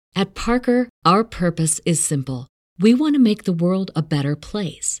At Parker, our purpose is simple. We want to make the world a better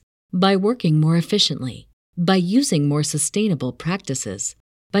place by working more efficiently, by using more sustainable practices,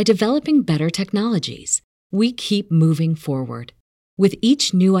 by developing better technologies. We keep moving forward. With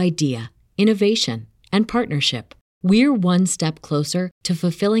each new idea, innovation, and partnership, we're one step closer to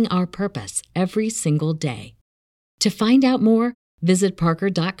fulfilling our purpose every single day. To find out more, visit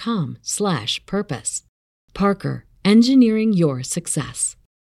parker.com/purpose. Parker, engineering your success.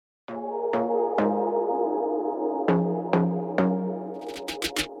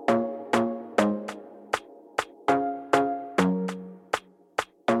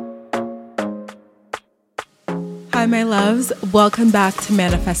 Hi, my loves. Welcome back to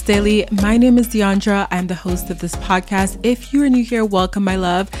Manifest Daily. My name is Deandra. I'm the host of this podcast. If you are new here, welcome, my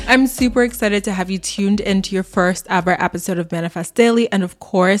love. I'm super excited to have you tuned into your first ever episode of Manifest Daily. And of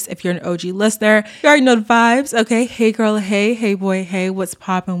course, if you're an OG listener, you already know the vibes, okay? Hey girl, hey boy, hey, what's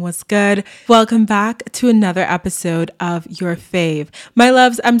poppin', what's good? Welcome back to another episode of your fave. My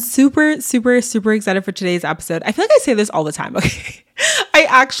loves, I'm super excited for today's episode. I feel like I say this all the time, okay? I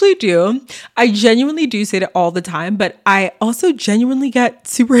actually do. I genuinely do say it all the time, but I also genuinely get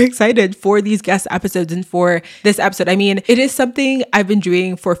super excited for these guest episodes and for this episode. I mean, it is something I've been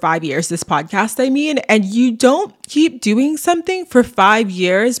doing for 5 years, this podcast, and you don't keep doing something for 5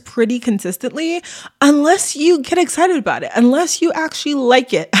 years pretty consistently unless you get excited about it, unless you actually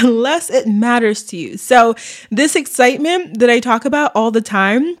like it, unless it matters to you. So this excitement that I talk about all the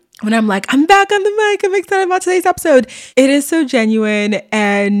time, when I'm like, I'm back on the mic, I'm excited about today's episode, it is so genuine.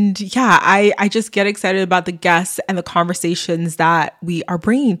 And yeah, I just get excited about the guests and the conversations that we are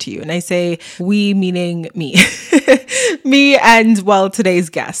bringing to you. And I say we, meaning me. Me and, well, today's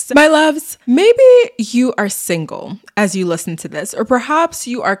guests. My loves, maybe you are single as you listen to this, or perhaps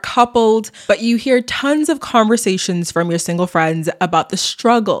you are coupled, but you hear tons of conversations from your single friends about the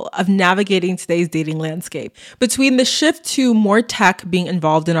struggle of navigating today's dating landscape. Between the shift to more tech being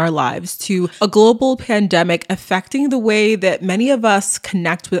involved in our lives, to a global pandemic affecting the way that many of us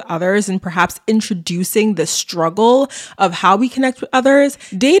connect with others, and perhaps introducing the struggle of how we connect with others,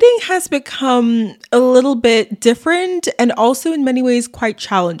 dating has become a little bit different and also in many ways quite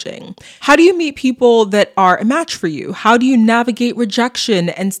challenging. How do you meet people that are a match for you? How do you navigate rejection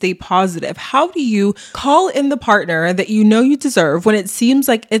and stay positive? How do you call in the partner that you know you deserve when it seems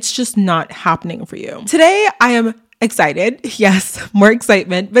like it's just not happening for you? Today, I am excited. Yes, more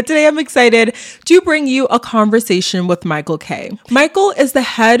excitement. But today I'm excited to bring you a conversation with Michael Kaye. Michael is the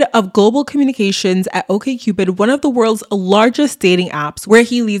head of global communications at OKCupid, one of the world's largest dating apps, where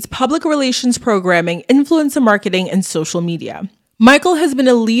he leads public relations programming, influencer marketing, and social media. Michael has been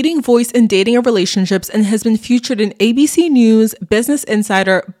a leading voice in dating and relationships and has been featured in ABC News, Business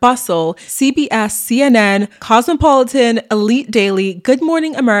Insider, Bustle, CBS, CNN, Cosmopolitan, Elite Daily, Good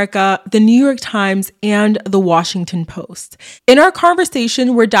Morning America, The New York Times, and The Washington Post. In our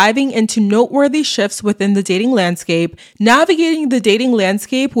conversation, we're diving into noteworthy shifts within the dating landscape, navigating the dating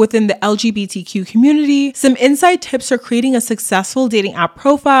landscape within the LGBTQ community, some inside tips for creating a successful dating app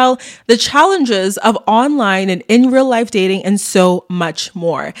profile, the challenges of online and in real life dating, and so much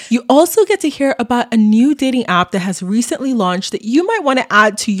more. You also get to hear about a new dating app that has recently launched that you might want to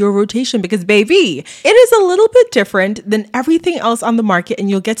add to your rotation because, baby, it is a little bit different than everything else on the market, and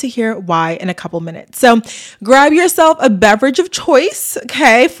you'll get to hear why in a couple minutes. So grab yourself a beverage of choice.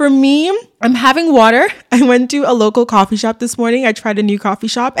 Okay, for me, I'm having water. I went to a local coffee shop this morning. I tried a new coffee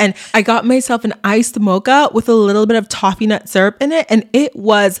shop and I got myself an iced mocha with a little bit of toffee nut syrup in it. And it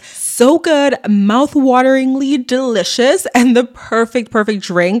was so good, mouth-wateringly delicious, and the perfect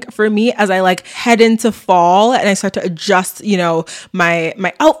drink for me as I head into fall and I start to adjust, my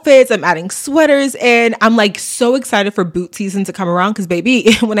outfits. I'm adding sweaters in. I'm so excited for boot season to come around because,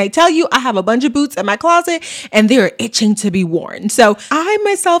 baby, when I tell you I have a bunch of boots in my closet and they're itching to be worn. So I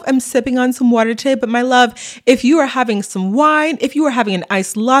myself am sipping on some water today, but my love, if you are having some wine, if you are having an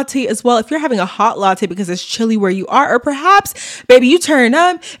iced latte as well, if you're having a hot latte because it's chilly where you are, or perhaps, baby, you turn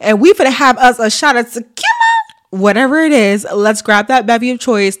up and we finna have us a shot of tequila, whatever it is, let's grab that bevy of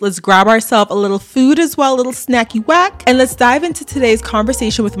choice. Let's grab ourselves a little food as well, a little snacky whack, and let's dive into today's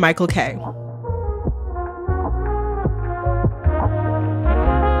conversation with Michael Kaye.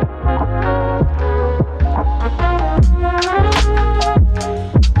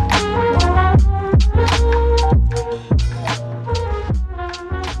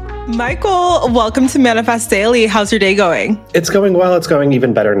 My Michael, welcome to Manifest Daily. How's your day going? It's going well. It's going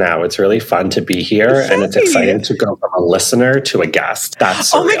even better now. It's really fun to be here, and it's exciting to go from a listener to a guest.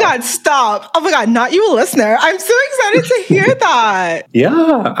 That's surreal. Oh my God, stop. Oh my God, not you a listener. I'm so excited to hear that.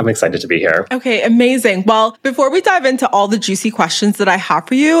 Yeah, I'm excited to be here. Okay, amazing. Well, before we dive into all the juicy questions that I have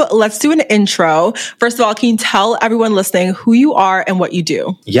for you, let's do an intro. First of all, can you tell everyone listening who you are and what you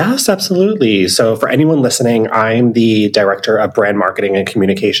do? Yes, absolutely. So for anyone listening, I'm the Director of Brand Marketing and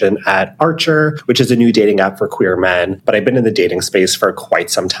Communication at Archer, which is a new dating app for queer men. But I've been in the dating space for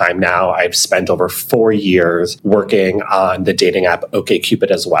quite some time now. I've spent over 4 years working on the dating app OKCupid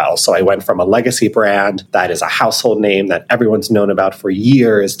as well. So I went from a legacy brand that is a household name that everyone's known about for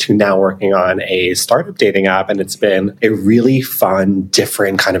years to now working on a startup dating app. And it's been a really fun,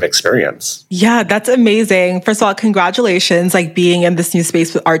 different kind of experience. Yeah, that's amazing. First of all, congratulations, like being in this new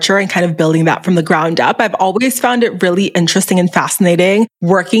space with Archer and kind of building that from the ground up. I've always found it really interesting and fascinating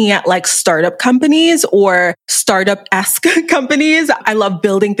working at like startup companies or startup-esque companies. I love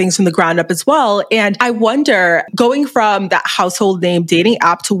building things from the ground up as well. And I wonder, going from that household name dating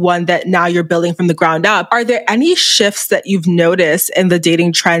app to one that now you're building from the ground up, are there any shifts that you've noticed in the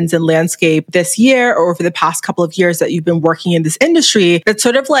dating trends and landscape this year or over the past couple of years that you've been working in this industry that's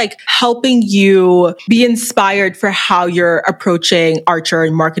sort of like helping you be inspired for how you're approaching Archer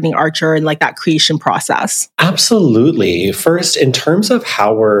and marketing Archer and like that creation process? Absolutely. First, in terms of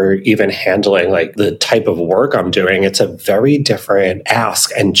how we're even handling like the type of work I'm doing, it's a very different ask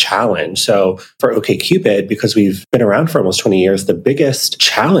and challenge. So for OKCupid, because we've been around for almost 20 years, the biggest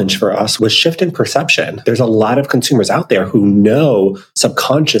challenge for us was shift in perception. There's a lot of consumers out there who know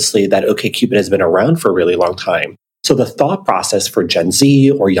subconsciously that OKCupid has been around for a really long time. So the thought process for Gen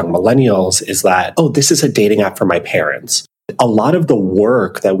Z or young millennials is that, oh, this is a dating app for my parents. A lot of the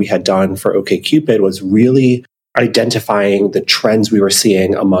work that we had done for OKCupid was really identifying the trends we were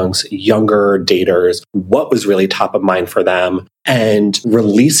seeing amongst younger daters, what was really top of mind for them, and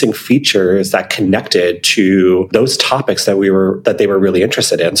releasing features that connected to those topics that they were really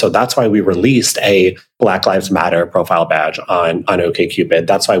interested in. So that's why we released a Black Lives Matter profile badge on OKCupid.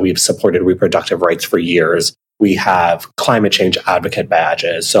 That's why we've supported reproductive rights for years. We have climate change advocate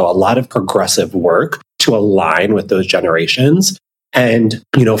badges. So a lot of progressive work to align with those generations. And,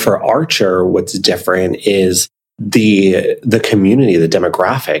 for Archer, what's different is the community, the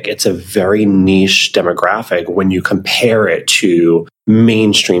demographic. It's a very niche demographic when you compare it to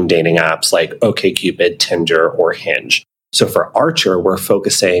mainstream dating apps like OkCupid, Tinder, or Hinge. So for Archer, we're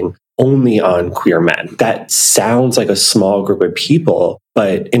focusing only on queer men. That sounds like a small group of people,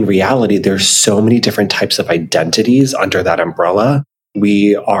 but in reality, there's so many different types of identities under that umbrella.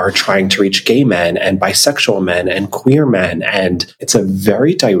 We are trying to reach gay men and bisexual men and queer men. And it's a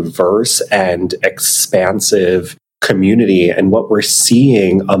very diverse and expansive community. And what we're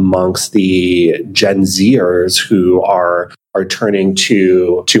seeing amongst the Gen Zers who are turning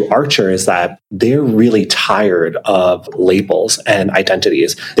to Archer is that they're really tired of labels and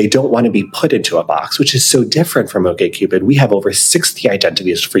identities. They don't want to be put into a box, which is so different from OkCupid. We have over 60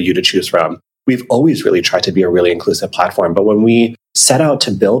 identities for you to choose from. We've always really tried to be a really inclusive platform. But when we set out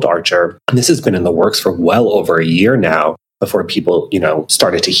to build Archer, and this has been in the works for well over a year now, before people,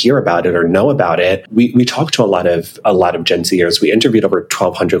 started to hear about it or know about it, we talked to a lot of Gen Zers. We interviewed over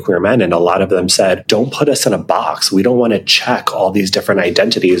 1,200 queer men, and a lot of them said, "Don't put us in a box. We don't want to check all these different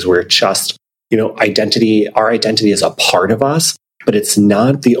identities. We're just, identity. Our identity is a part of us, but it's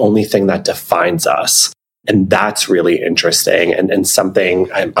not the only thing that defines us." And that's really interesting and something.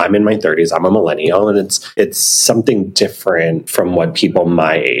 I'm in my 30s. I'm a millennial, and it's something different from what people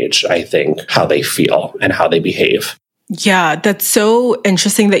my age, I think, how they feel and how they behave. Yeah, that's so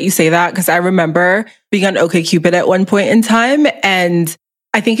interesting that you say that, because I remember being on OkCupid at one point in time, and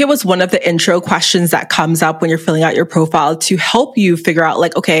I think it was one of the intro questions that comes up when you're filling out your profile to help you figure out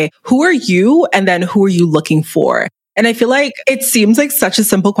like, okay, who are you? And then who are you looking for? And I feel like it seems like such a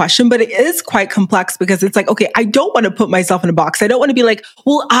simple question, but it is quite complex because it's like, okay, I don't want to put myself in a box. I don't want to be like,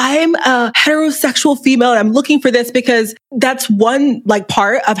 well, I'm a heterosexual female and I'm looking for this, because that's one like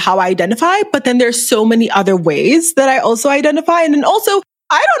part of how I identify. But then there's so many other ways that I also identify. And then also,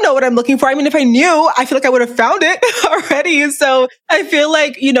 I don't know what I'm looking for. I mean, if I knew, I feel like I would have found it already. So I feel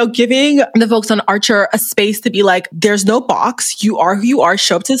like, giving the folks on Archer a space to be like, there's no box. You are who you are.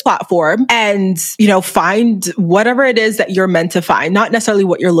 Show up to this platform and, find whatever it is that you're meant to find, not necessarily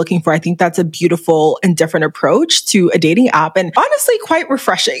what you're looking for. I think that's a beautiful and different approach to a dating app, and honestly quite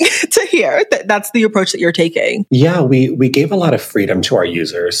refreshing to hear that that's the approach that you're taking. Yeah, we gave a lot of freedom to our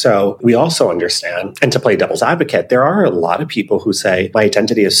users. So we also understand, and to play devil's advocate, there are a lot of people who say, my identity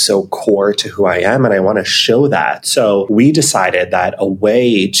identity is so core to who I am, and I want to show that. So we decided that a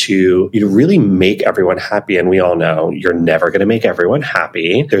way to really make everyone happy, and we all know you're never going to make everyone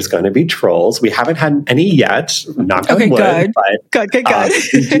happy. There's going to be trolls. We haven't had any yet, knock on wood. Good.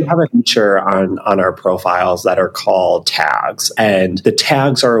 We do have a feature on our profiles that are called tags, and the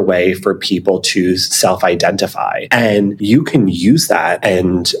tags are a way for people to self-identify, and you can use that,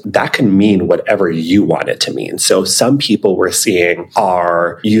 and that can mean whatever you want it to mean. So some people we're seeing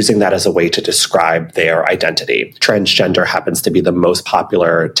are using that as a way to describe their identity. Transgender happens to be the most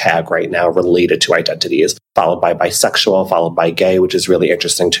popular tag right now related to identities, followed by bisexual, followed by gay, which is really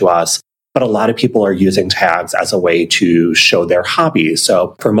interesting to us. But a lot of people are using tags as a way to show their hobbies.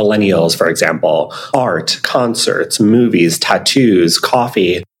 So for millennials, for example, art, concerts, movies, tattoos,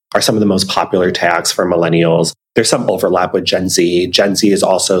 coffee are some of the most popular tags for millennials. There's some overlap with Gen Z. Gen Z is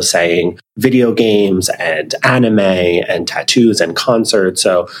also saying video games and anime and tattoos and concerts.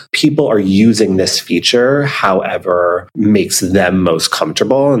 So people are using this feature however makes them most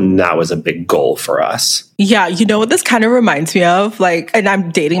comfortable. And that was a big goal for us. Yeah, you know what this kind of reminds me of? Like, and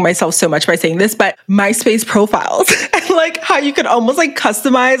I'm dating myself so much by saying this, but MySpace profiles and like how you could almost like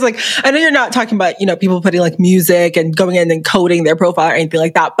customize. Like, I know you're not talking about, people putting like music and going in and coding their profile or anything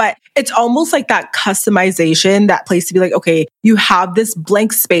like that, but it's almost like that customization, that place to be like, okay, you have this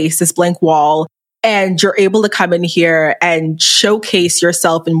blank space, this blank wall, and you're able to come in here and showcase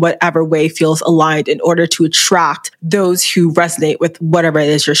yourself in whatever way feels aligned in order to attract those who resonate with whatever it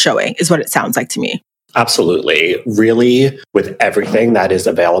is you're showing, is what it sounds like to me. Absolutely. Really, with everything that is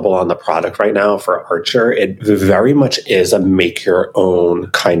available on the product right now for Archer, it very much is a make your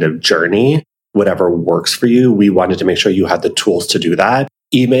own kind of journey. Whatever works for you, we wanted to make sure you had the tools to do that,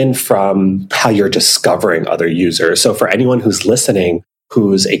 even from how you're discovering other users. So for anyone who's listening,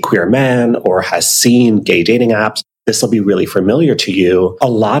 who's a queer man or has seen gay dating apps, this will be really familiar to you. A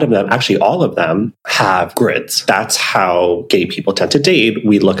lot of them, actually all of them, have grids. That's how gay people tend to date.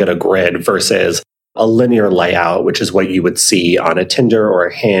 We look at a grid versus a linear layout, which is what you would see on a Tinder or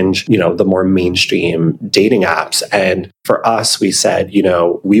a Hinge, the more mainstream dating apps. And for us, we said,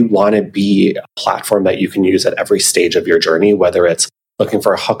 we want to be a platform that you can use at every stage of your journey, whether it's looking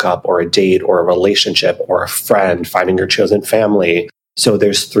for a hookup or a date or a relationship or a friend, finding your chosen family. So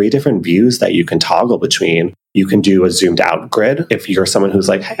there's 3 different views that you can toggle between. You can do a zoomed out grid. If you're someone who's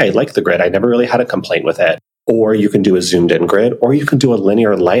like, hey, I like the grid, I never really had a complaint with it. Or you can do a zoomed in grid, or you can do a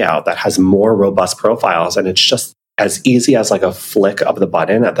linear layout that has more robust profiles. And it's just as easy as like a flick of the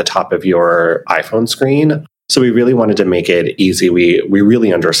button at the top of your iPhone screen. So we really wanted to make it easy. We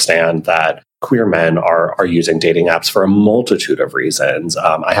really understand that queer men are using dating apps for a multitude of reasons.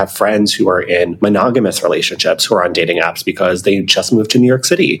 I have friends who are in monogamous relationships who are on dating apps because they just moved to New York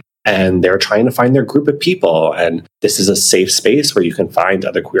City and they're trying to find their group of people. And this is a safe space where you can find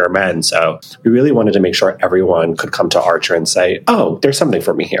other queer men. So we really wanted to make sure everyone could come to Archer and say, oh, there's something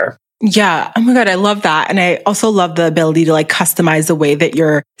for me here. Yeah. Oh my God. I love that. And I also love the ability to like customize the way that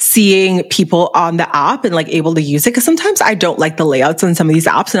you're seeing people on the app and like able to use it. Cause sometimes I don't like the layouts on some of these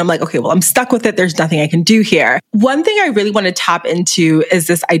apps and I'm like, okay, well, I'm stuck with it. There's nothing I can do here. One thing I really want to tap into is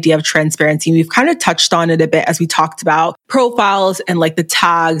this idea of transparency. We've kind of touched on it a bit as we talked about profiles and like the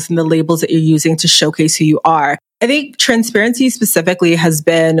tags and the labels that you're using to showcase who you are. I think transparency specifically has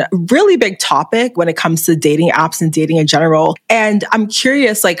been a really big topic when it comes to dating apps and dating in general. And I'm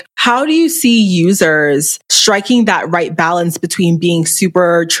curious, like, how do you see users striking that right balance between being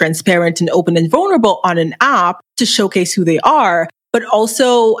super transparent and open and vulnerable on an app to showcase who they are, but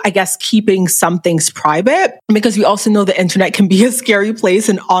also, I guess, keeping some things private? Because we also know the internet can be a scary place,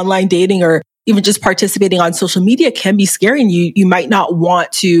 and online dating or even just participating on social media can be scary, and you might not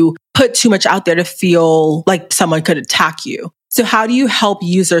want to put too much out there to feel like someone could attack you. So how do you help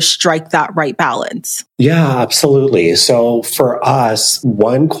users strike that right balance? Yeah, absolutely. So for us,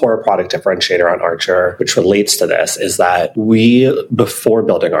 one core product differentiator on Archer, which relates to this, is that before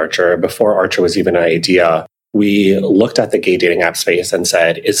building Archer, before Archer was even an idea, we looked at the gay dating app space and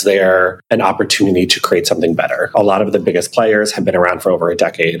said, is there an opportunity to create something better? A lot of the biggest players have been around for over a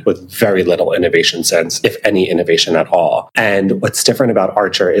decade with very little innovation since, if any innovation at all. And what's different about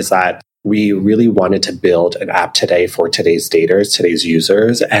Archer is that we really wanted to build an app today for today's daters, today's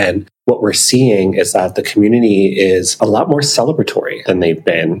users. And what we're seeing is that the community is a lot more celebratory than they've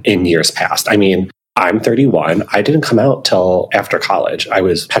been in years past. I mean, I'm 31. I didn't come out till after college. I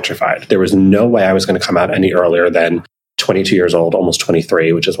was petrified. There was no way I was going to come out any earlier than 22 years old, almost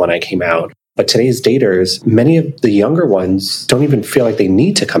 23, which is when I came out. But today's daters, many of the younger ones don't even feel like they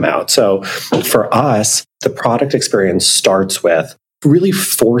need to come out. So for us, the product experience starts with really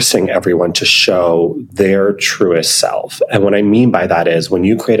forcing everyone to show their truest self. And what I mean by that is when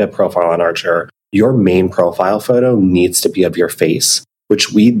you create a profile on Archer, your main profile photo needs to be of your face,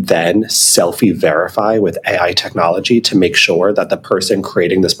 which we then selfie verify with AI technology to make sure that the person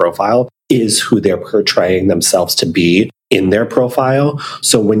creating this profile is who they're portraying themselves to be in their profile.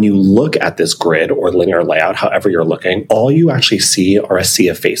 So when you look at this grid or linear layout, however you're looking, all you actually see are a sea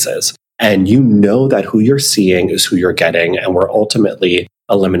of faces. And you know that who you're seeing is who you're getting, and we're ultimately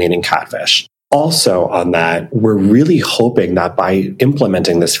eliminating catfish. Also on that, we're really hoping that by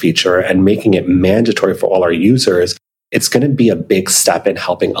implementing this feature and making it mandatory for all our users, it's going to be a big step in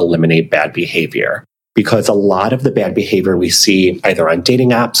helping eliminate bad behavior. Because a lot of the bad behavior we see either on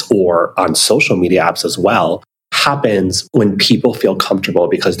dating apps or on social media apps as well happens when people feel comfortable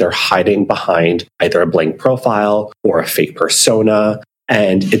because they're hiding behind either a blank profile or a fake persona.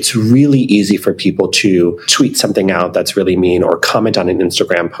 And it's really easy for people to tweet something out that's really mean or comment on an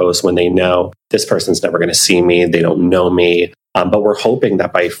Instagram post when they know this person's never going to see me, they don't know me. But we're hoping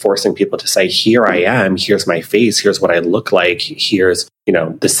that by forcing people to say, here I am, here's my face, here's what I look like, here's,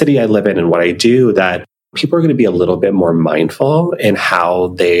 the city I live in and what I do, that people are going to be a little bit more mindful in how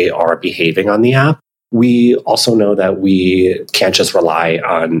they are behaving on the app. We also know that we can't just rely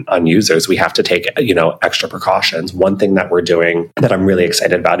on users. We have to take, extra precautions. One thing that we're doing that I'm really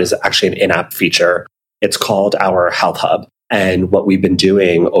excited about is actually an in-app feature. It's called our Health Hub. And what we've been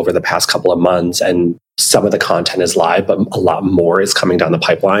doing over the past couple of months, and some of the content is live, but a lot more is coming down the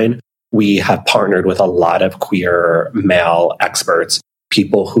pipeline. We have partnered with a lot of queer male experts,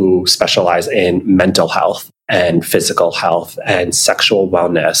 people who specialize in mental health and physical health and sexual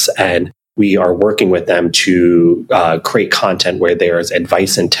wellness. And we are working with them to create content where there's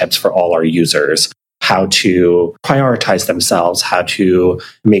advice and tips for all our users, how to prioritize themselves, how to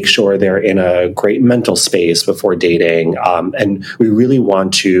make sure they're in a great mental space before dating. And we really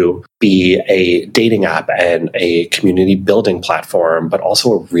want to be a dating app and a community building platform, but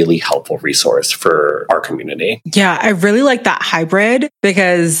also a really helpful resource for our community. Yeah, I really like that hybrid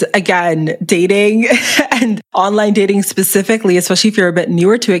because, again, dating and online dating specifically, especially if you're a bit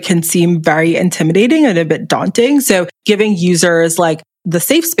newer to it, can seem very intimidating and a bit daunting. So giving users like the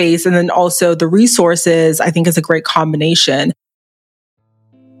safe space and then also the resources, I think is a great combination.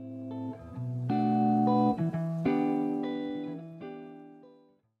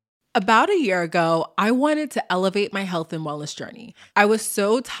 About a year ago, I wanted to elevate my health and wellness journey. I was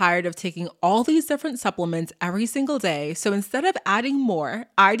so tired of taking all these different supplements every single day, so instead of adding more,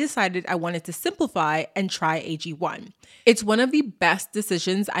 I decided I wanted to simplify and try AG1. It's one of the best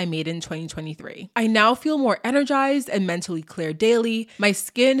decisions I made in 2023. I now feel more energized and mentally clear daily. My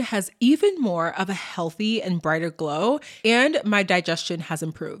skin has even more of a healthy and brighter glow, and my digestion has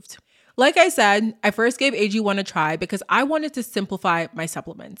improved. Like I said, I first gave AG1 a try because I wanted to simplify my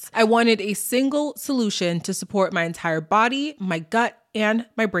supplements. I wanted a single solution to support my entire body, my gut, and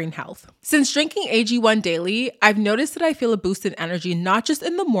my brain health. Since drinking AG1 daily, I've noticed that I feel a boost in energy, not just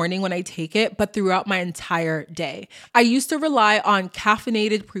in the morning when I take it, but throughout my entire day. I used to rely on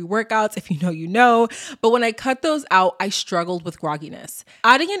caffeinated pre-workouts, if you know, you know, but when I cut those out, I struggled with grogginess.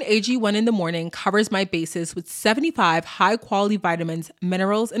 Adding an AG1 in the morning covers my bases with 75 high-quality vitamins,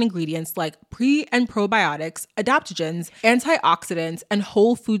 minerals, and ingredients like pre- and probiotics, adaptogens, antioxidants, and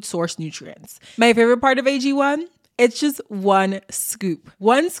whole food source nutrients. My favorite part of AG1? It's just one scoop.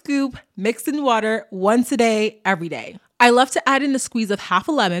 One scoop mixed in water once a day, every day. I love to add in a squeeze of half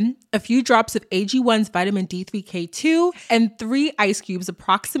a lemon, a few drops of AG1's vitamin D3K2, and 3 ice cubes,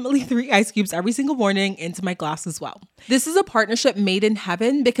 approximately 3 ice cubes every single morning into my glass as well. This is a partnership made in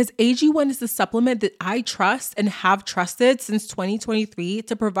heaven because AG1 is the supplement that I trust and have trusted since 2023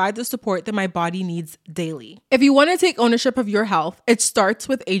 to provide the support that my body needs daily. If you want to take ownership of your health, it starts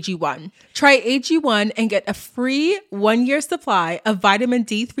with AG1. Try AG1 and get a free 1-year supply of vitamin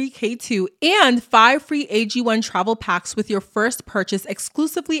D3K2 and 5 free AG1 travel packs with your first purchase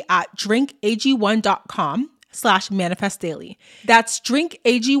exclusively at drinkag1.com/manifestdaily. That's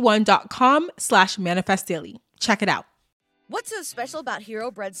drinkag1.com/manifestdaily. Check it out. What's so special about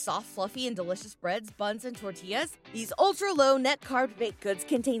Hero Bread's soft, fluffy, and delicious breads, buns, and tortillas? These ultra-low net-carb baked goods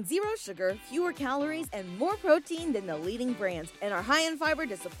contain 0 sugar, fewer calories, and more protein than the leading brands, and are high in fiber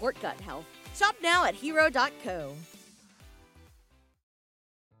to support gut health. Shop now at hero.co.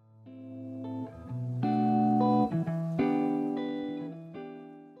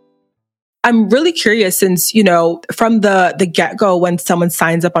 I'm really curious since, from the get-go, when someone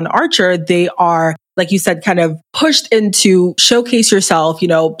signs up on Archer, they are, like you said, kind of pushed into showcase yourself,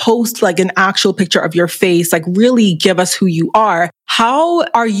 post like an actual picture of your face, like really give us who you are. How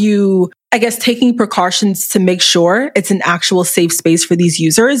are you I guess, taking precautions to make sure it's an actual safe space for these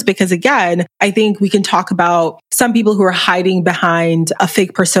users? Because again, I think we can talk about some people who are hiding behind a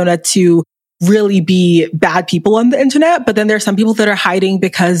fake persona to really be bad people on the internet. But then there are some people that are hiding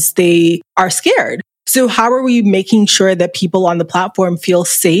because they are scared. So how are we making sure that people on the platform feel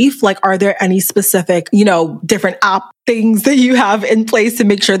safe? Like, are there any specific, different app things that you have in place to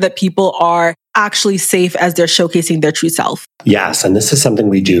make sure that people are actually safe as they're showcasing their true self? Yes, and this is something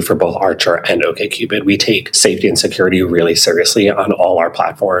we do for both Archer and OKCupid. We take safety and security really seriously on all our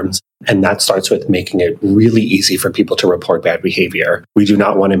platforms. And that starts with making it really easy for people to report bad behavior. We do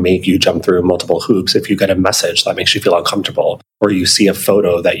not want to make you jump through multiple hoops if you get a message that makes you feel uncomfortable or you see a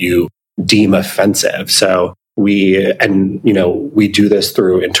photo that you deem offensive. So we do this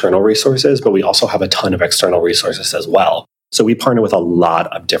through internal resources, but we also have a ton of external resources as well. So we partner with a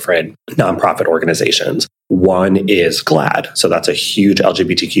lot of different nonprofit organizations. One is GLAAD. So that's a huge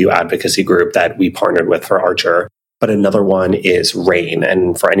LGBTQ advocacy group that we partnered with for Archer. But another one is RAIN.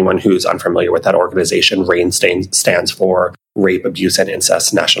 And for anyone who's unfamiliar with that organization, RAIN stands for Rape, Abuse, and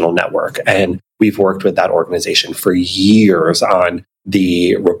Incest National Network. And we've worked with that organization for years on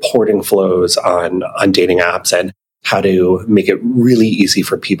the reporting flows on dating apps and how to make it really easy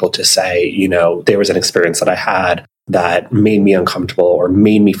for people to say, there was an experience that I had that made me uncomfortable or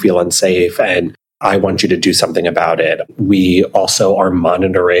made me feel unsafe, and I want you to do something about it. We also are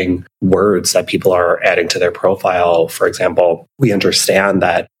monitoring words that people are adding to their profile. For example, we understand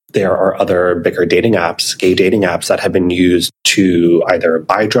that there are other bigger dating apps, gay dating apps, that have been used to either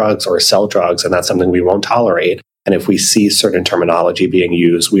buy drugs or sell drugs, and that's something we won't tolerate. And if we see certain terminology being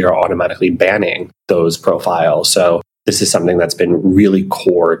used, we are automatically banning those profiles. So this is something that's been really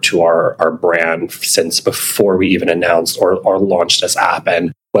core to our brand since before we even announced or launched this app.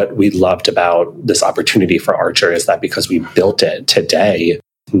 And what we loved about this opportunity for Archer is that because we built it today,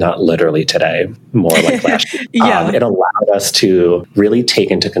 not literally today, more like last year, it allowed us to really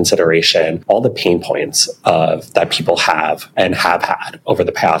take into consideration all the pain points that people have and have had over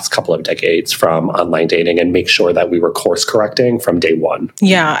the past couple of decades from online dating and make sure that we were course correcting from day one.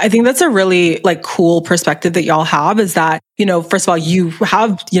 Yeah, I think that's a really cool perspective that y'all have, is that, first of all, you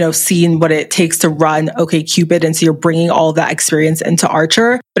have, seen what it takes to run OKCupid. And so you're bringing all that experience into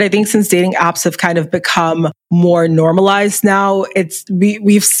Archer. But I think since dating apps have kind of become more normalized now,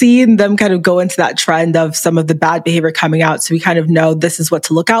 we've seen them kind of go into that trend of some of the bad behavior coming out. So we kind of know this is what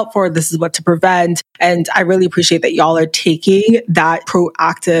to look out for. This is what to prevent. And I really appreciate that y'all are taking that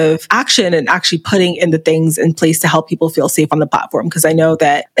proactive action and actually putting in the things in place to help people feel safe on the platform. Because I know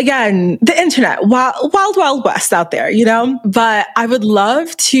that, again, the internet, wild, wild west out there, But I would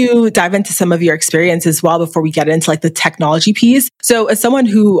love to dive into some of your experience as well before we get into the technology piece. So as someone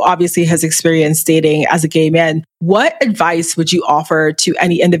who obviously has experienced dating as a gay man, what advice would you offer to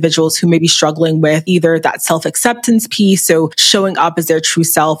any individuals who may be struggling with either that self-acceptance piece, so showing up as their true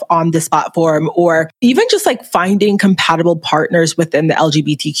self on this platform, or even just finding compatible partners within the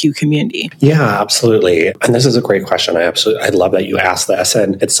LGBTQ community? Yeah, absolutely. And this is a great question. I love that you asked this.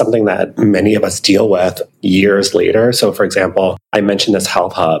 And it's something that many of us deal with years later. So for example, I mentioned this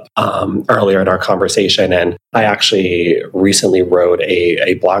health hub earlier in our conversation, and I actually recently wrote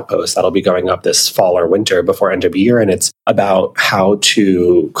a blog post that'll be going up this fall or winter before end of year. And it's about how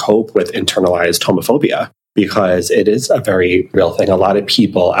to cope with internalized homophobia, because it is a very real thing. A lot of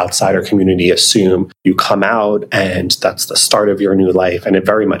people outside our community assume you come out and that's the start of your new life. And it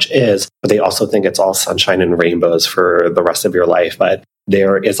very much is, but they also think it's all sunshine and rainbows for the rest of your life. But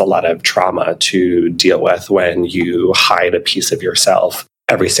there is a lot of trauma to deal with when you hide a piece of yourself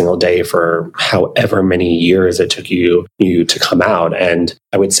every single day for however many years it took you to come out. And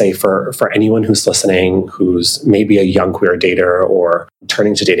I would say for anyone who's listening, who's maybe a young queer dater or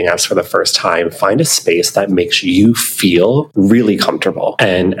turning to dating apps for the first time, find a space that makes you feel really comfortable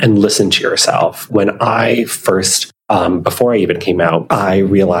and listen to yourself. When I first before I even came out, I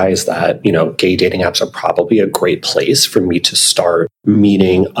realized that, gay dating apps are probably a great place for me to start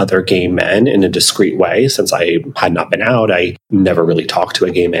meeting other gay men in a discreet way. Since I had not been out, I never really talked to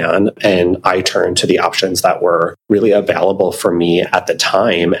a gay man. And I turned to the options that were really available for me at the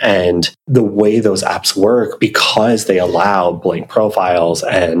time. And the way those apps work, because they allow blank profiles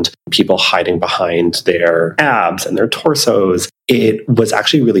and people hiding behind their abs and their torsos, it was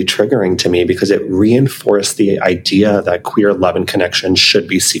actually really triggering to me because it reinforced the idea that queer love and connection should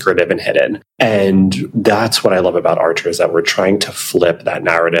be secretive and hidden. And that's what I love about Archer, is that we're trying to flip that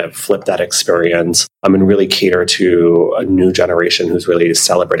narrative, flip that experience, and really cater to a new generation who's really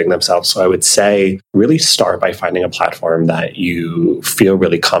celebrating themselves. So I would say really start by finding a platform that you feel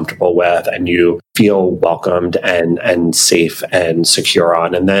really comfortable with and you feel welcomed and safe and secure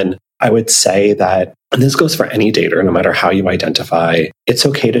on. And then I would say that, and this goes for any dater, no matter how you identify, it's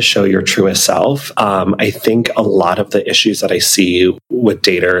okay to show your truest self. I think a lot of the issues that I see with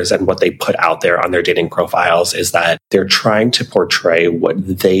daters and what they put out there on their dating profiles is that they're trying to portray what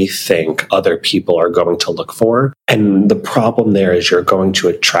they think other people are going to look for. And the problem there is you're going to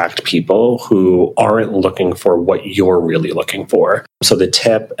attract people who aren't looking for what you're really looking for. So the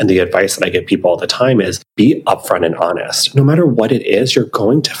tip and the advice that I give people all the time is be upfront and honest. No matter what it is, you're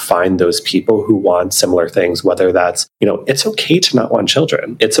going to find those people who want similar things, whether that's, it's okay to not want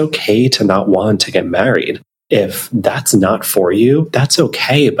children. It's okay to not want to get married. If that's not for you, that's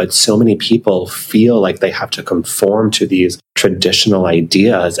okay. But so many people feel like they have to conform to these traditional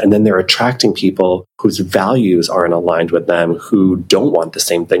ideas, and then they're attracting people whose values aren't aligned with them, who don't want the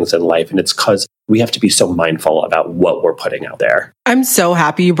same things in life. And it's because we have to be so mindful about what we're putting out there. I'm so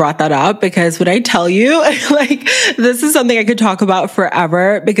happy you brought that up, because when I tell you, this is something I could talk about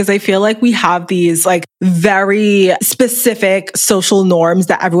forever, because I feel like we have these very specific social norms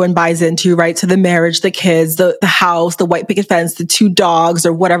that everyone buys into, right? So the marriage, the kids, the house, the white picket fence, the 2 dogs,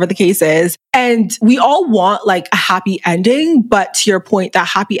 or whatever the case is. And we all want a happy ending, but to your point, that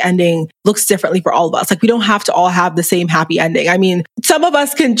happy ending looks differently for all of us. We don't have to all have the same happy ending. I mean, some of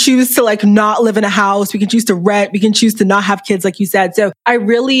us can choose to not live in a house. We can choose to rent. We can choose to not have kids, like you said. So I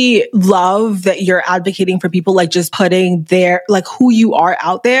really love that you're advocating for people just putting their, who you are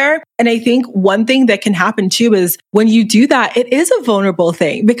out there. And I think one thing that can happen too is when you do that, it is a vulnerable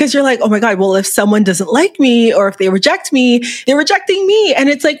thing, because you're oh my God, well, if someone doesn't like me, or if they reject me, they're rejecting me. And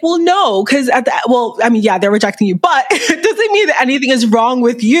it's well, no, because they're rejecting you, but it doesn't mean that anything is wrong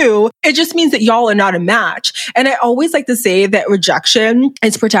with you. It just means that y'all are not a match. And I always like to say that rejection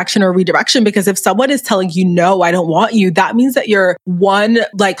is protection or redirection, because if someone is telling you, no, I don't want you, that means that you're one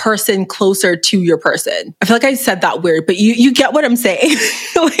person closer to your person. I feel I said that weird, but you get what I'm saying.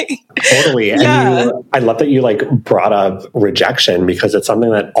 Totally. And I love that you brought up rejection, because it's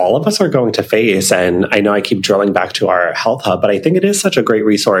something that all of us are going to face. And I know I keep drilling back to our health hub, but I think it is such a great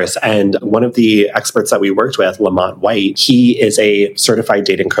resource. And one of the experts that we worked with, Lamont White, he is a certified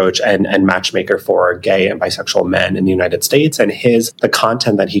dating coach and matchmaker for gay and bisexual men in the United States. And the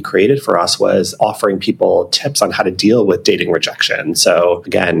content that he created for us was offering people tips on how to deal with dating rejection. So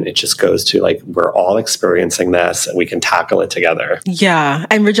again, it just goes to we're all experiencing this and we can tackle it together. Yeah.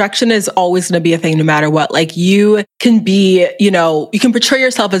 And rejection is always going to be a thing no matter what. You can be, you can portray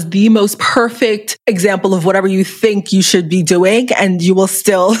yourself as the most perfect example of whatever you think you should be doing, and you will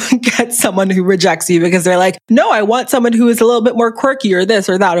still get someone who rejects you because they're no, I want someone who is a little bit more quirky or this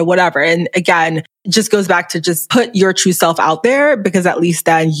or that or whatever. And again, it just goes back to just put your true self out there, because at least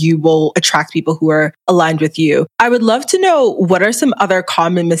then you will attract people who are aligned with you. I would love to know, what are some other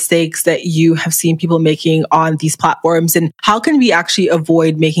common mistakes that you have seen people making on these platforms, and how can we actually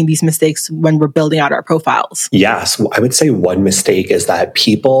avoid making these mistakes when we're building out our profiles? Yes, I would say one mistake is that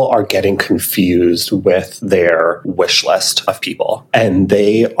people are getting confused with their wish list of people, and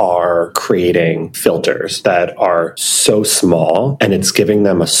they are creating filters that are so small, and it's giving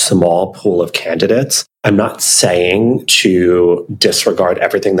them a small pool of candidates. I'm not saying to disregard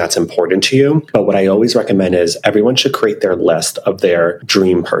everything that's important to you, but what I always recommend is everyone should create their list of their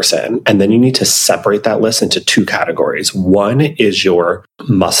dream person. And then you need to separate that list into 2 categories. One is your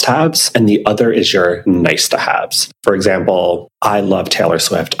must-haves, and the other is your nice-to-haves. For example, I love Taylor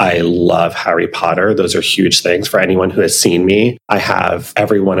Swift. I love Harry Potter. Those are huge things. For anyone who has seen me, I have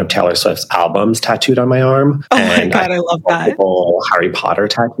every one of Taylor Swift's albums tattooed on my arm. Oh my God, I love that. Multiple Harry Potter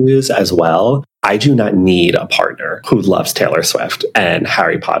tattoos as well. I do not need a partner who loves Taylor Swift and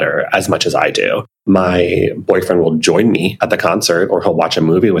Harry Potter as much as I do. My boyfriend will join me at the concert, or he'll watch a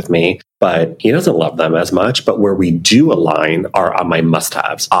movie with me, but he doesn't love them as much. But where we do align are on my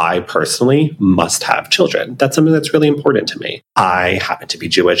must-haves. I personally must have children. That's something that's really important to me. I happen to be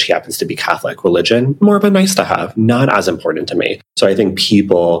Jewish. He happens to be Catholic. Religion, more of a nice to have, not as important to me. So I think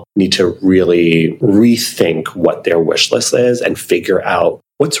people need to really rethink what their wish list is and figure out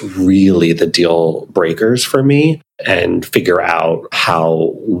what's really the deal breakers for me, and figure out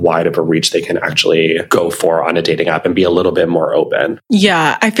how wide of a reach they can actually go for on a dating app and be a little bit more open.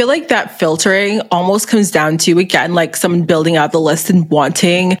 Yeah, I feel like that filtering almost comes down to, again, someone building out the list and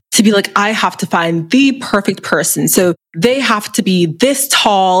wanting to be I have to find the perfect person. So they have to be this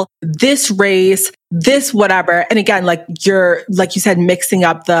tall, this race, this whatever. And again, you're, like you said, mixing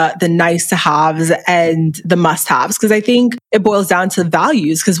up the nice to haves and the must haves. Cause I think it boils down to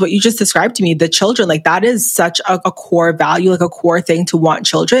values. Cause what you just described to me, the children, that is such a core value, a core thing to want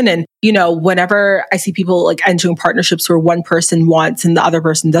children. And, whenever I see people entering partnerships where one person wants and the other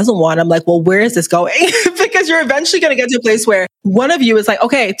person doesn't want, I'm well, where is this going? Because because you're eventually going to get to a place where one of you is like,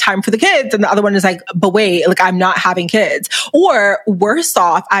 okay, time for the kids. And the other one is like, but wait, like I'm not having kids. Or worse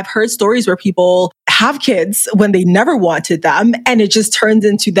off, I've heard stories where people have kids when they never wanted them. And it just turns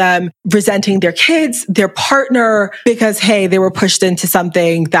into them resenting their kids, their partner, because, hey, they were pushed into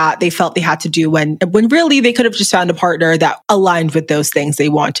something that they felt they had to do when really they could have just found a partner that aligned with those things they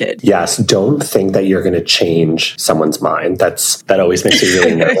wanted. Yes. Don't think that you're going to change someone's mind. That always makes me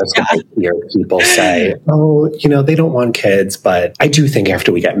really nervous when I hear people say, oh, they don't want kids, but I do think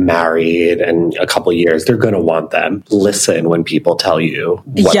after we get married in a couple of years, they're going to want them. Listen when people tell you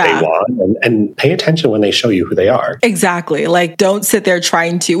what they want and pay attention when they show you who they are. Exactly. Like, don't sit there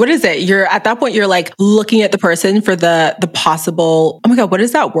trying to, what is it? You're at that point, you're like looking at the person for the possible, oh my God, what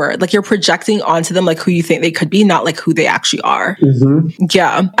is that word? Like you're projecting onto them like who you think they could be, not like who they actually are. Mm-hmm.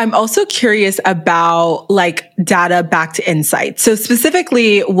 Yeah. I'm also curious about like data back to insights. So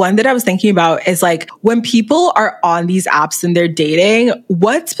specifically, one that I was thinking about is like when people are on these apps and they're dating,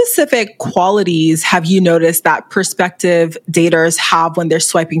 what specific qualities have you noticed that prospective daters have when they're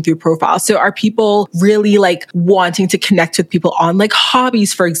swiping through profiles? So are people really like wanting to connect with people on like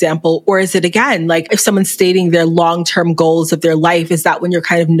hobbies, for example? Or is it again, like if someone's stating their long-term goals of their life, is that when you're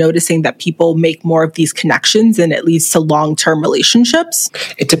kind of noticing that people make more of these connections and it leads to long-term relationships?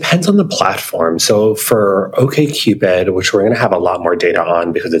 It depends on the platform. So for OKCupid, which we're going to have a lot more data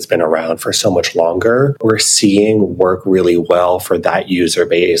on because it's been around for so much longer, we're seeing work really well for that user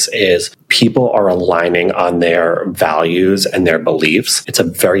base is people are aligning on their values and their beliefs. It's a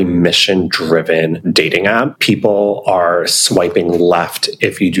very mission-driven dating app. People are swiping left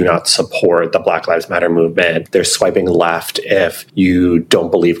if you do not support the Black Lives Matter movement. They're swiping left if you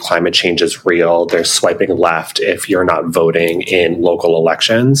don't believe climate change is real. They're swiping left if you're not voting in local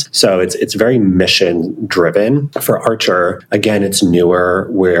elections. So it's very mission-driven. For Archer, again, it's newer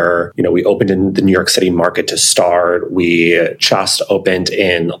where, we opened in the New York City market to start. We just opened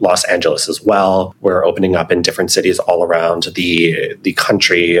in Los Angeles as well. We're opening up in different cities all around the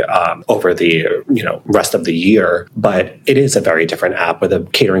country over the rest of the year. But it is a very different app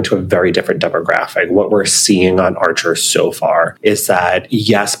with catering to a very different demographic. What we're seeing on Archer so far is that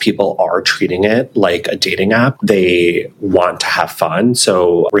yes, people are treating it like a dating app. They want to have fun.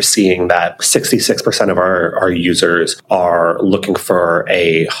 So we're seeing that 66% of our users are looking for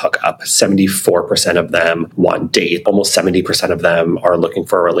a hookup. 74% of them want date. Almost 70% of them are looking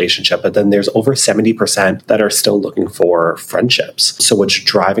for a relationship. But then there's over 70% that are still looking for friendships. So what's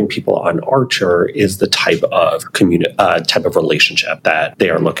driving people on Archer is the type of relationship that they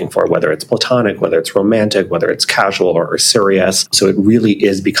are looking for, whether it's platonic, whether it's romantic, whether it's casual or serious. So it really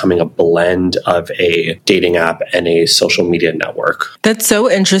is becoming a blend of a dating app and a social media network. That's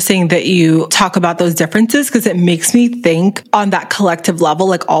so interesting that you talk about those differences because it makes me think on that collective level,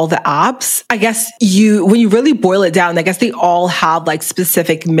 like all the apps, I guess when you really boil it down, I guess they all have like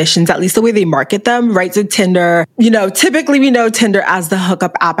specific missions, at least the way they market them, right? So Tinder, typically we know Tinder as the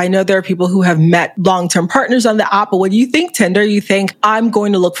hookup app. I know there are people who have met long-term partners on the app, but when you think Tinder, you think I'm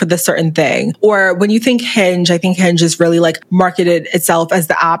going to look for this certain thing. Or when you think Hinge, I think Hinge is really like marketed itself as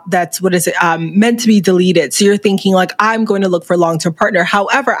the app that's meant to be deleted. So you're thinking like, I'm going to look for a long-term partner.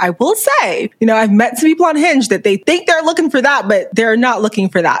 However, I will say, I've met some people on Hinge that they think they're looking for that, but they're not looking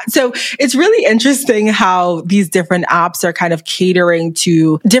for that. So it's really interesting how these different apps are kind of catering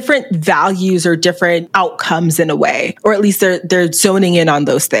to different values or different outcomes in a way, or at least they're zoning in on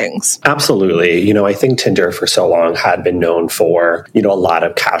those things. Absolutely. I think Tinder for so long had been known for, a lot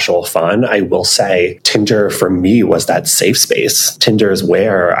of casual fun. I will say Tinder for me was that safe space. Tinder is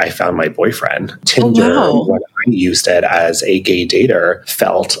where I found my boyfriend. Tinder, when I used it as a gay dater,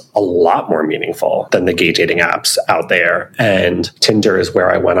 felt a lot more meaningful than the gay dating apps out there. And Tinder is where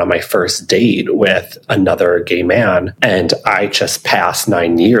I went on my first date with another gay man. And I just passed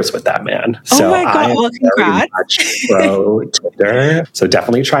 9 years with that man. So I am very much pro Tinder. So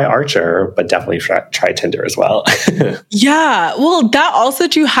definitely try Archer, but definitely try Tinder as well. Yeah. Well, that also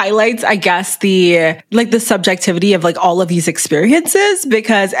too highlights, I guess, the subjectivity of like all of these experiences,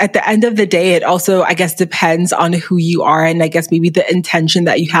 because at the end of the day, it also, I guess, depends on who you are. And I guess maybe the intention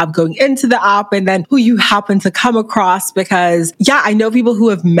that you have going into the app and then who you happen to come across, because I know people who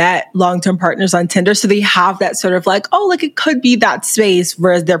have met long-term partners on Tinder. So they have that sort of like, oh, like it could be that space.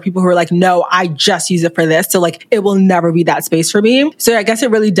 Whereas there are people who are like, no, I just use it for this. So like, it will never be that space for me. So I guess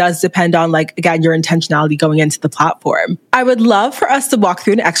it really does depend on like, again, your intentionality going into the platform. I would love for us to walk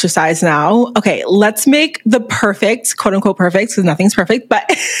through an exercise now. Okay, let's make the perfect, quote unquote perfect, because nothing's perfect, but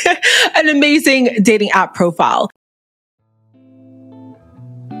an amazing dating app profile.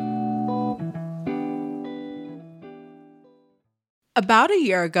 About a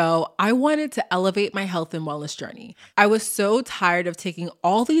year ago, I wanted to elevate my health and wellness journey. I was so tired of taking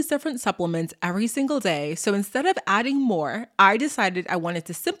all these different supplements every single day, so instead of adding more, I decided I wanted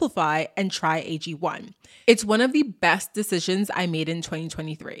to simplify and try AG1. It's one of the best decisions I made in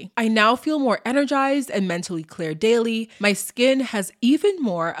 2023. I now feel more energized and mentally clear daily. My skin has even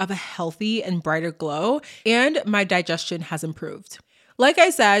more of a healthy and brighter glow, and my digestion has improved. Like I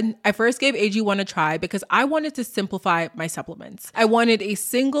said, I first gave AG1 a try because I wanted to simplify my supplements. I wanted a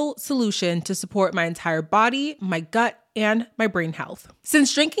single solution to support my entire body, my gut, and my brain health.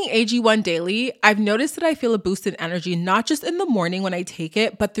 Since drinking AG1 daily, I've noticed that I feel a boost in energy, not just in the morning when I take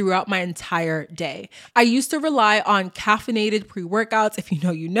it, but throughout my entire day. I used to rely on caffeinated pre-workouts, if you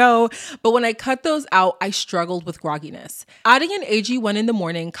know, you know, but when I cut those out, I struggled with grogginess. Adding an AG1 in the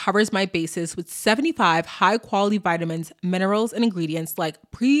morning covers my bases with 75 high-quality vitamins, minerals, and ingredients like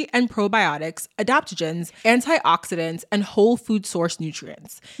pre- and probiotics, adaptogens, antioxidants, and whole food source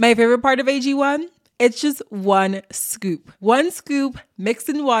nutrients. My favorite part of AG1? It's just one scoop. One scoop mixed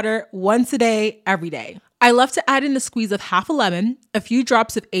in water once a day, every day. I love to add in a squeeze of half a lemon, a few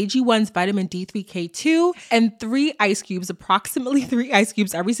drops of AG1's vitamin D3K2, and 3 ice cubes, approximately 3 ice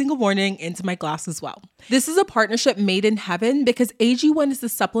cubes every single morning into my glass as well. This is a partnership made in heaven because AG1 is the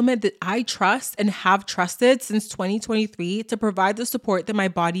supplement that I trust and have trusted since 2023 to provide the support that my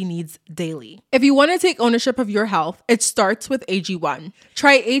body needs daily. If you want to take ownership of your health, it starts with AG1.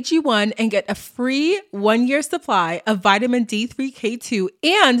 Try AG1 and get a free 1-year supply of vitamin D3K2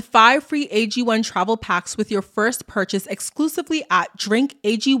 and 5 free AG1 travel packs with your first purchase exclusively at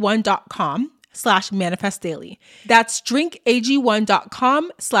drinkag1.com/manifestdaily. That's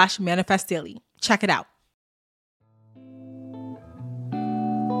drinkag1.com/manifestdaily. Check it out.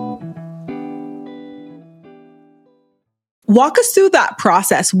 Walk us through that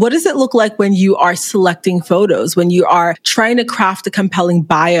process. What does it look like when you are selecting photos, when you are trying to craft a compelling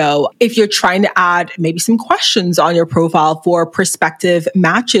bio, if you're trying to add maybe some questions on your profile for prospective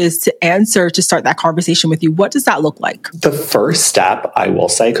matches to answer to start that conversation with you? What does that look like? The first step, I will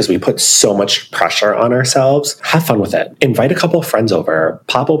say, because we put so much pressure on ourselves, have fun with it. Invite a couple of friends over,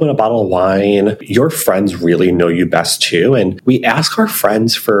 pop open a bottle of wine. Your friends really know you best too. And we ask our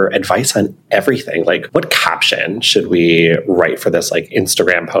friends for advice on everything. Like, what caption should we write for this like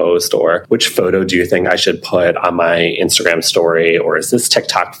Instagram post, or which photo do you think I should put on my Instagram story, or is this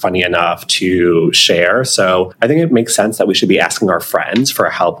TikTok funny enough to share? So I think it makes sense that we should be asking our friends for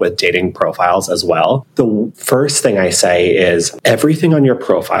help with dating profiles as well. The first thing I say is everything on your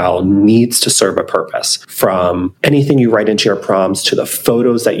profile needs to serve a purpose, from anything you write into your prompts to the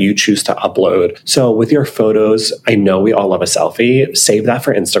photos that you choose to upload. So with your photos, I know we all love a selfie. Save that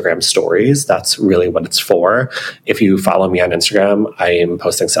for Instagram stories. That's really what it's for. If you follow me on Instagram, I am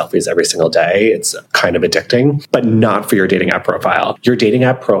posting selfies every single day. It's kind of addicting, but not for your dating app profile. Your dating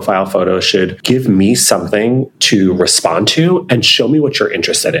app profile photo should give me something to respond to and show me what you're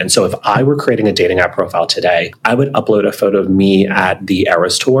interested in. So if I were creating a dating app profile today, I would upload a photo of me at the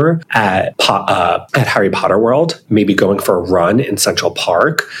Eras Tour at Harry Potter World, maybe going for a run in Central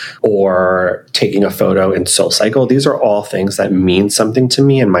Park, or taking a photo in SoulCycle. These are all things that mean something to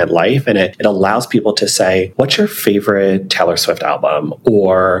me in my life, and it allows people to say, what's your favorite Taylor Swift album,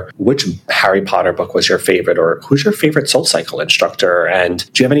 or which Harry Potter book was your favorite, or who's your favorite SoulCycle instructor,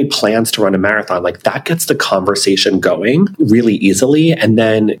 and do you have any plans to run a marathon? Like, that gets the conversation going really easily. And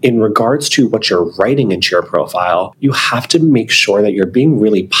then in regards to what you're writing into your profile, you have to make sure that you're being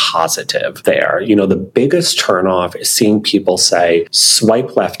really positive there. You know, the biggest turnoff is seeing people say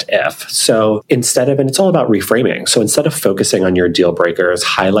swipe left if. So instead of, and it's all about reframing. So instead of focusing on your deal breakers,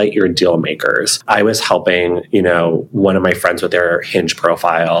 highlight your deal makers. I was helping, one of my friends with their Hinge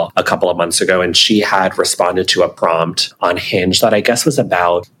profile a couple of months ago, and she had responded to a prompt on Hinge that I guess was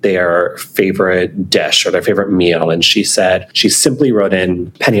about their favorite dish or their favorite meal. And she said, she simply wrote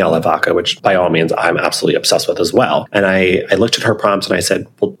in penne alla vodka, which by all means I'm absolutely obsessed with as well. And I looked at her prompt and I said,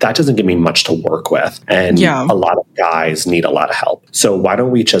 well, that doesn't give me much to work with. And a lot of guys need a lot of help. So why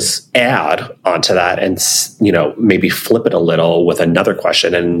don't we just add onto that and, maybe flip it a little with another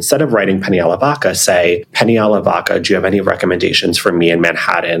question. And instead of writing penne alla vodka, say, penne alla vodka, do you have any recommendations for me in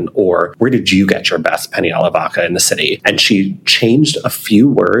Manhattan? Or where did you get your best penne alla vodka in the city? And she changed a few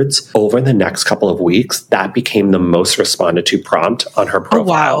words over the next couple of weeks. That became the most responded to prompt on her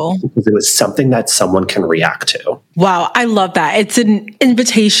profile. Oh, wow. Because it was something that someone can react to. Wow. I love that. It's an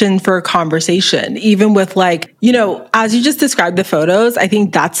invitation for a conversation, even with as you just described the photos. I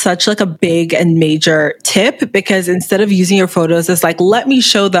think that's such a big and major tip, because instead of using your photos as let me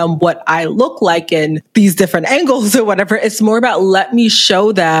show them what what I look like in these different angles or whatever. It's more about let me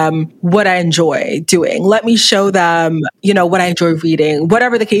show them what I enjoy doing. Let me show them, what I enjoy reading,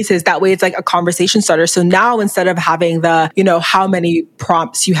 whatever the case is. That way it's like a conversation starter. So now instead of having the, how many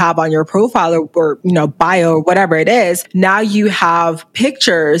prompts you have on your profile or bio or whatever it is, now you have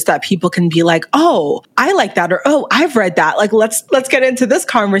pictures that people can be like, oh, I like that. Or, oh, I've read that. Like, let's get into this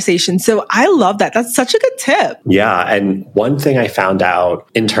conversation. So I love that. That's such a good tip. Yeah. And one thing I found out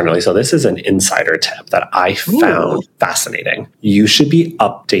internally, so this is an insider tip that I found fascinating. You should be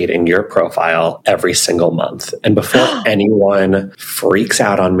updating your profile every single month. And before anyone freaks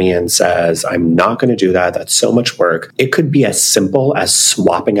out on me and says, I'm not going to do that, that's so much work, it could be as simple as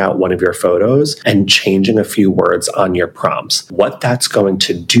swapping out one of your photos and changing a few words on your prompts. What that's going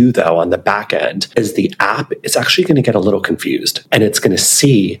to do, though, on the back end is the app is actually going to get a little confused, and it's going to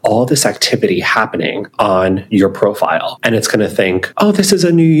see all this activity happening on your profile. And it's going to think, oh, this is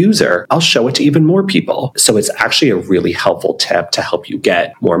a new user. I'll show it to even more people. So it's actually a really helpful tip to help you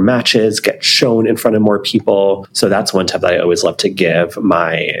get more matches, get shown in front of more people. So that's one tip that I always love to give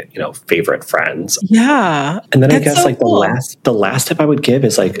my, favorite friends. Yeah. And then I guess cool. the last tip I would give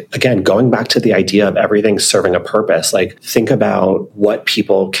is again, going back to the idea of everything serving a purpose, think about what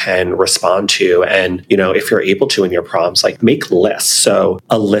people can respond to. And, if you're able to in your prompts, make lists. So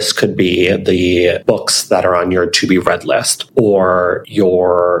a list could be the books that are on your to be read list or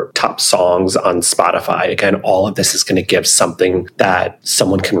your top songs on Spotify. Again, all of this is going to give something that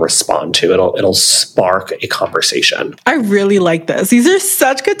someone can respond to. It'll spark a conversation. I really like this. These are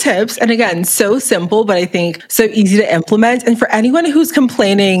such good tips. And again, so simple, but I think so easy to implement. And for anyone who's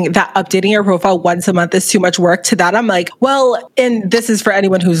complaining that updating your profile once a month is too much work, to that I'm like, well, and this is for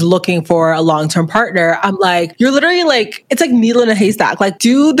anyone who's looking for a long-term partner. I'm like, you're literally it's like needle in a haystack.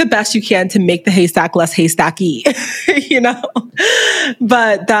 Do the best you can to make the haystack less haystacky,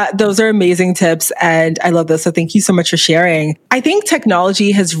 But those are amazing tips. And I love this. So thank you so much for sharing. I think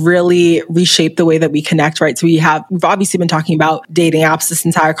technology has really reshaped the way that we connect, right? So we've obviously been talking about dating apps this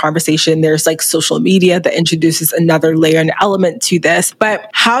entire conversation. There's social media that introduces another layer and element to this. But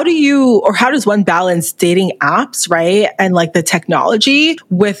how does one balance dating apps, right? And the technology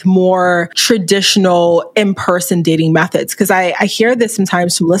with more traditional in-person dating methods? Because I hear this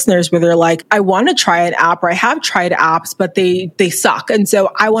sometimes from listeners where they're like, I want to try an app, or I have tried apps, but they suck. And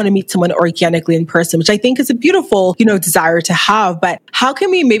so I want to meet someone organically in person, which I think is a beautiful, desire to have. But how can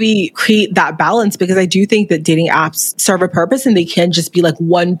we maybe create that balance? Because I do think that dating apps serve a purpose and they can just be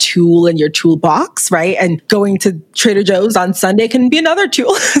one tool in your toolbox, right? And going to Trader Joe's on Sunday can be another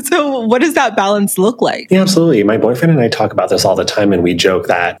tool. So what does that balance look like? Yeah, absolutely. My boyfriend and I talk about this all the time, and we joke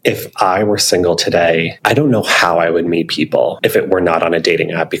that if I were single today, I don't know how I would meet people if it were not on a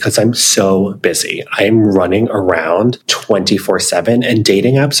dating app, because I'm so busy. I'm running around 24/7, and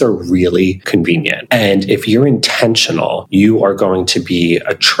dating apps are really convenient. And if you're intentional, you are going to be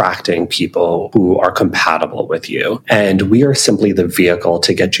attracting people who are compatible with you. And we are simply the vehicle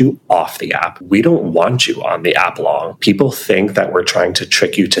to get you off the app. We don't want you on the app long. People think that we're trying to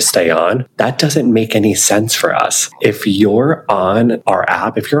trick you to stay on. That doesn't make any sense for us. If you're on our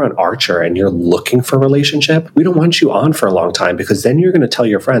app, if you're on Archer and you're looking for a relationship, we don't want you on for a long time, because then you're going to tell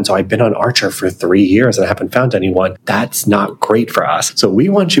your friends, oh, I've been on Archer for 3 years and I haven't found anyone. That's not great for us. So we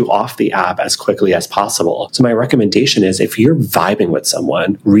want you off the app as quickly as possible. So my recommendation is, if you're vibing with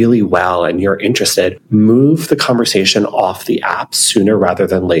someone really well and you're interested, move the conversation off the app sooner rather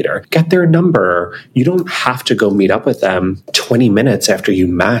than later. Get their number. You don't have to go meet up with them 20 minutes after you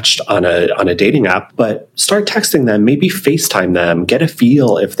matched on a dating app, but start texting them, maybe FaceTime them, get a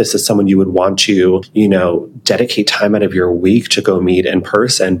feel if this is someone you would want to, dedicate time out of your week to go meet in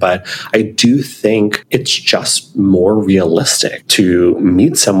person. But I do think it's just more realistic to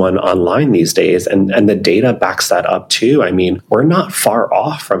meet someone online these days. And the data backs that up too. I mean, we're not far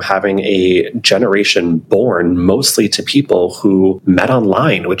off from having a generation born mostly to people who met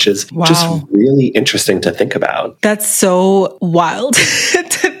online, which is just really interesting to think about. That's so wild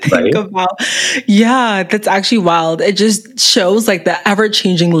to think about. Yeah, that's actually wild. It just shows the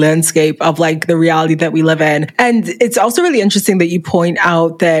ever-changing landscape of the reality that we live in. And it's also really interesting that you point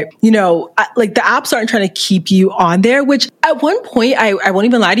out that, the apps aren't trying to keep you on there, which at one point, I won't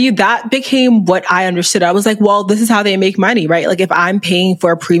even lie to you, that became what I understood. I was like, well, this is how they make money, right? If I'm paying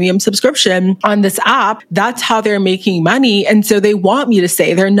for a premium subscription on this app, that's how they're making money. And so they want me to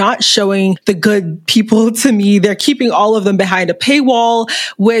stay. They're not showing the good people to me. They're keeping all of them behind a paywall,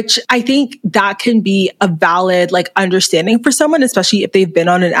 which I think that can be a valid like understanding for someone, especially if they've been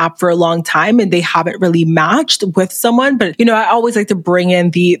on an app for a long time and they haven't really matched with someone. But, I always like to bring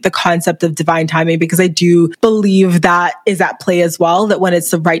in the concept of divine timing, because I do believe that is at play as well, that when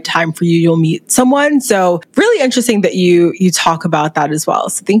it's the right time for you, you'll meet someone. So really interesting that you talk about that as well.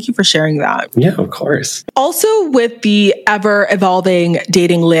 So thank you for sharing that. Yeah, of course. Also, with the ever evolving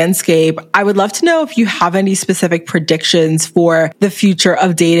dating landscape, I would love to know if you have any specific predictions for the future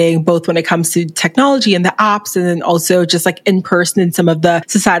of dating, both when it comes to technology and the apps, and then also just like in person and some of the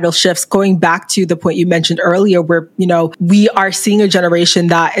societal shifts, going back to the point you mentioned earlier, where, we are seeing a generation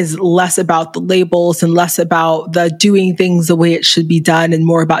that is less about the labels and less about the doing things the way it should be done and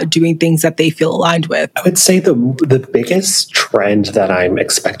more about doing things that they feel aligned with. I would say the biggest trend that I'm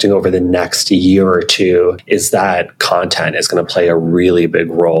expecting over the next year or two is that content is going to play a really big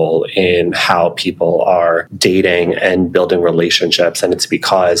role in how people are dating and building relationships. And it's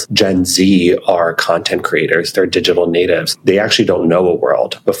because Gen Z are content creators. They're digital natives. They actually don't know a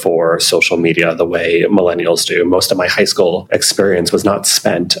world before social media the way millennials do. Most of my high school experience was not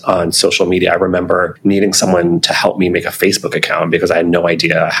spent on social media. I remember needing someone to help me make a Facebook account because I had no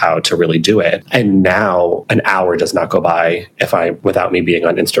idea how to really do it. And now an hour does not go by without me being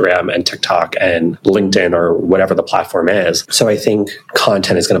on Instagram and TikTok and LinkedIn or whatever the platform is. So I think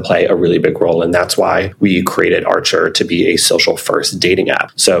content is going to play a really big role. And that's why we created Archer to be a social first dating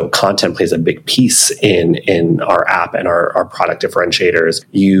app. So content plays a big piece in our app and our product differentiators.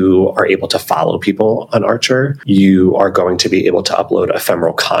 You are able to follow people on Archer. You are going to be able to upload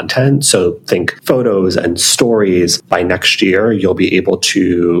ephemeral content. So think photos and stories. By next year, you'll be able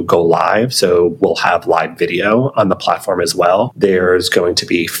to go live. So we'll have live video on the platform as well. There's going to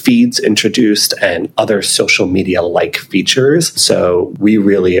be feeds introduced and other social media-like features. So we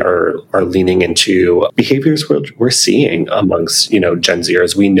really are leaning into behaviors we're seeing amongst, Gen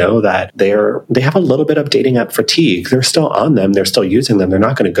Zers. We know that they have a little bit of dating app fatigue. They're still on them. They're still using them. They're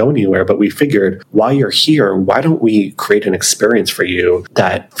not going to go anywhere. But we figured, while you're here, why don't we create an experience for you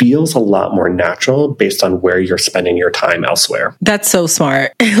that feels a lot more natural based on where you're spending your time elsewhere? That's so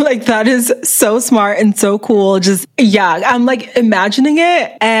smart. Like, that is so smart and so cool. Just, yeah, I'm like imagining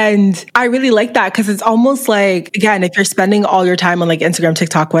it. And I really like that, because it's almost like, again, if you're spending all your time on like Instagram,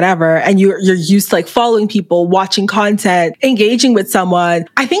 TikTok, whatever, and you're used to like following people, watching content, engaging with someone,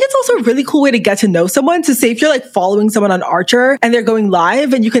 I think it's also a really cool way to get to know someone. To say, if you're like following someone on Archer and they're going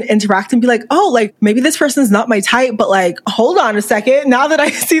live, and you can interact and be like, oh, like maybe this person is not my type, but like, hold on a second. Now that I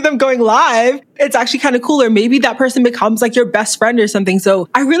see them going live, it's actually kind of cool. Or maybe that person becomes like your best friend or something. So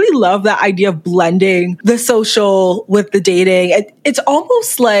I really love that idea of blending the social with the dating. It's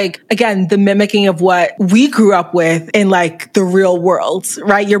almost like, again, the mimicking of what we grew up with in like the real world,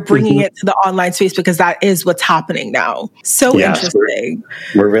 right? You're bringing it to the online space because that is what's happening now. So interesting.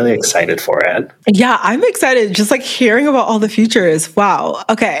 We're really excited for it. Yeah, I'm excited. Just like hearing about all the futures. Wow.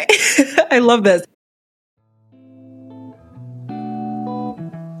 Okay. I love this.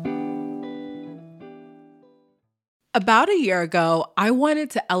 About a year ago, I wanted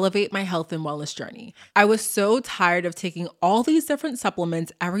to elevate my health and wellness journey. I was so tired of taking all these different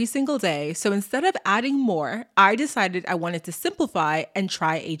supplements every single day, so instead of adding more, I decided I wanted to simplify and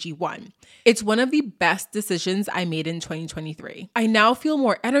try AG1. It's one of the best decisions I made in 2023. I now feel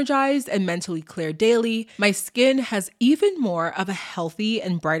more energized and mentally clear daily. My skin has even more of a healthy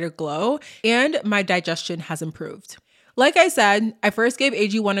and brighter glow, and my digestion has improved. Like I said, I first gave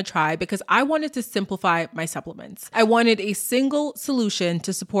AG1 a try because I wanted to simplify my supplements. I wanted a single solution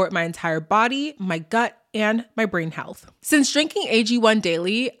to support my entire body, my gut, and my brain health. Since drinking AG1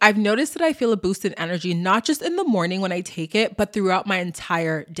 daily, I've noticed that I feel a boost in energy, not just in the morning when I take it, but throughout my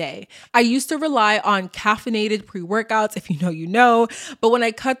entire day. I used to rely on caffeinated pre-workouts, if you know, you know, but when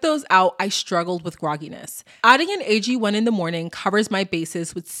I cut those out, I struggled with grogginess. Adding an AG1 in the morning covers my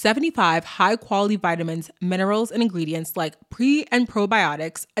bases with 75 high-quality vitamins, minerals, and ingredients like pre- and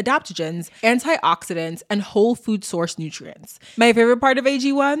probiotics, adaptogens, antioxidants, and whole food source nutrients. My favorite part of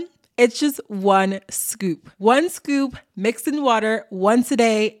AG1? It's just one scoop. One scoop mixed in water once a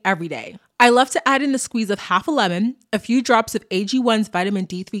day, every day. I love to add in a squeeze of half a lemon, a few drops of AG1's vitamin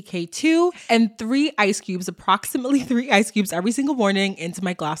D3K2, and 3 ice cubes, approximately 3 ice cubes every single morning into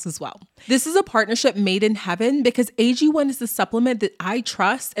my glass as well. This is a partnership made in heaven because AG1 is the supplement that I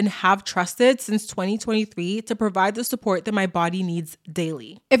trust and have trusted since 2023 to provide the support that my body needs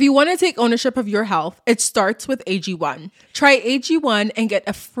daily. If you want to take ownership of your health, it starts with AG1. Try AG1 and get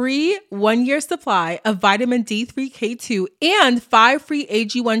a free 1-year supply of vitamin D3K2 and 5 free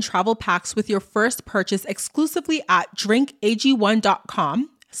AG1 travel packs with your first purchase exclusively at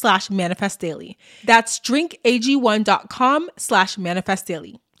drinkag1.com/manifestdaily. That's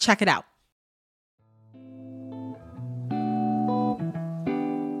drinkag1.com/manifestdaily. Check it out.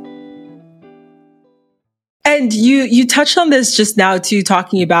 And you touched on this just now too,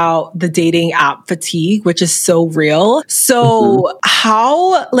 talking about the dating app fatigue, which is so real. So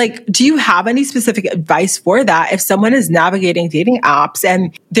how, do you have any specific advice for that? If someone is navigating dating apps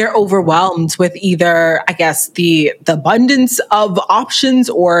and they're overwhelmed with either, I guess, the abundance of options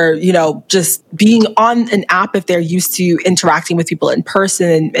or, just being on an app if they're used to interacting with people in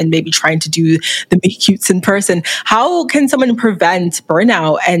person and maybe trying to do the meet cutes in person, how can someone prevent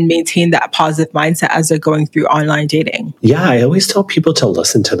burnout and maintain that positive mindset as they're going through online dating? Yeah, I always tell people to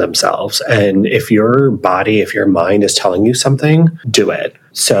listen to themselves. And if your mind is telling you something, do it.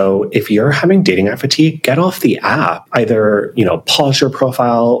 So if you're having dating app fatigue, get off the app. Either, pause your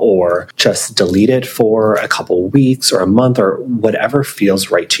profile or just delete it for a couple weeks or a month or whatever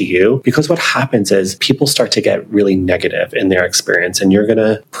feels right to you. Because what happens is people start to get really negative in their experience and you're going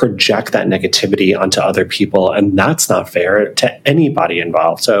to project that negativity onto other people. And that's not fair to anybody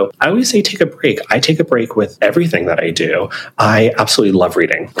involved. So I always say take a break. I take a break with everything that I do. I absolutely love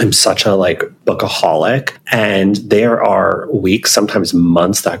reading. I'm such a bookaholic. And there are weeks, sometimes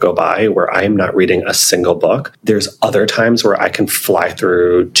months that go by where I am not reading a single book. There's other times where I can fly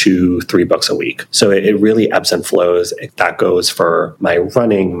through 2-3 books a week. So it really ebbs and flows. That goes for my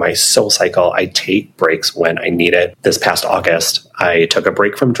running, my soul cycle. I take breaks when I need it. This past August, I took a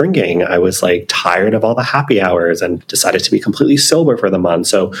break from drinking. I was tired of all the happy hours and decided to be completely sober for the month.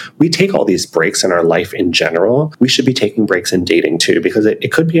 So we take all these breaks in our life in general. We should be taking breaks in dating too, because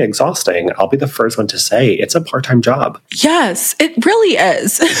it could be exhausting. I'll be the first one to say it's a part-time job. Yes, it really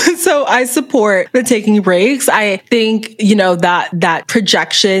is. So I support the taking breaks. I think, that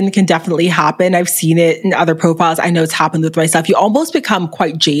projection can definitely happen. I've seen it in other profiles. I know it's happened with myself. You almost become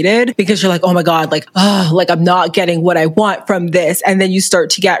quite jaded because you're like, oh my God, I'm not getting what I want from this. And then you start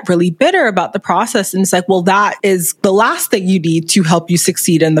to get really bitter about the process. And it's like, well, that is the last thing you need to help you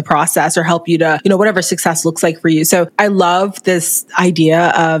succeed in the process or help you to, whatever success looks like for you. So I love this idea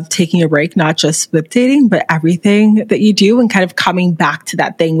of taking a break, not just with dating, but everything that you do and kind of coming back to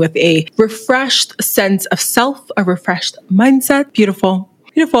that thing with a refreshed sense of self, a refreshed mindset. Beautiful.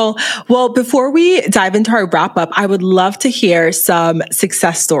 Beautiful. Well, before we dive into our wrap up, I would love to hear some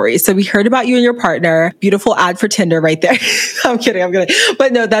success stories. So we heard about you and your partner. Beautiful ad for Tinder right there. I'm kidding.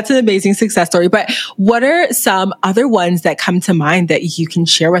 But no, that's an amazing success story. But what are some other ones that come to mind that you can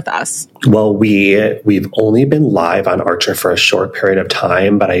share with us? Well, we've only been live on Archer for a short period of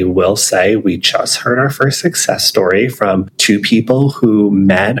time, but I will say we just heard our first success story from 2 people who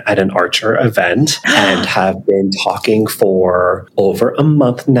met at an Archer event and have been talking for over a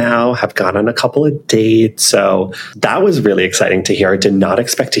month now, have gone on a couple of dates. So that was really exciting to hear. I did not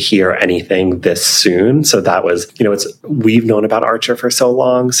expect to hear anything this soon. So that was, we've known about Archer for so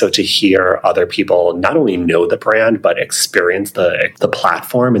long. So to hear other people not only know the brand, but experience the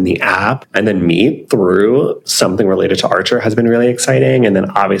platform and the app and then meet through something related to Archer has been really exciting. And then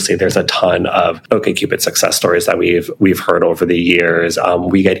obviously there's a ton of OKCupid success stories that we've heard over the years.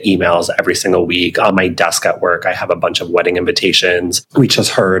 We get emails every single week. On my desk at work, I have a bunch of wedding invitations. We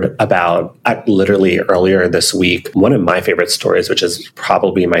just heard about, literally earlier this week, one of my favorite stories, which is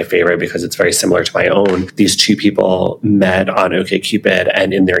probably my favorite because it's very similar to my own. These 2 people met on OKCupid,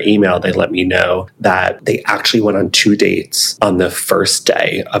 and in their email, they let me know that they actually went on 2 dates on the first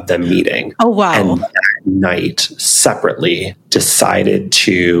day of them meeting. Oh, wow. And that night, separately, decided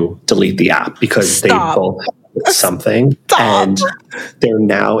to delete the app because they both something. And they're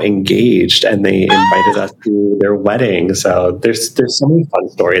now engaged and they invited us to their wedding. So there's so many fun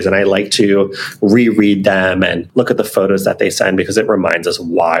stories, and I like to reread them and look at the photos that they send because it reminds us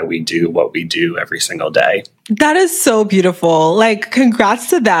why we do what we do every single day. That is so beautiful. Congrats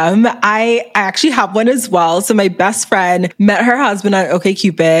to them. I actually have one as well. So my best friend met her husband on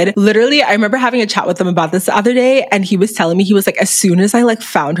OKCupid. Literally, I remember having a chat with him about this the other day, and he was telling me, he was like, as soon as I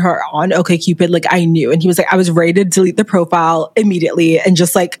found her on OKCupid, I knew. And he was like, I was ready to delete the profile immediately and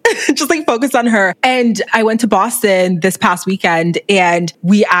just focus on her. And I went to Boston this past weekend, and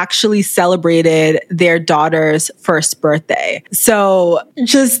we actually celebrated their daughter's first birthday. So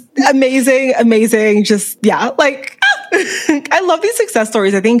just amazing. Just, yeah, I love these success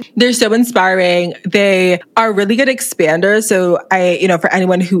stories. I think they're so inspiring. They are really good expanders. So for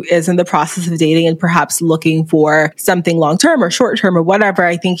anyone who is in the process of dating and perhaps looking for something long-term or short-term or whatever,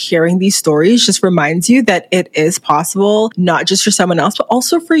 I think hearing these stories just reminds you that it is possible, not just for someone else, but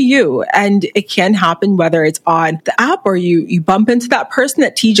also for you. And it can happen whether it's on the app or you bump into that person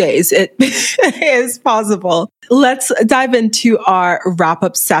at TJ's. It is possible. Let's dive into our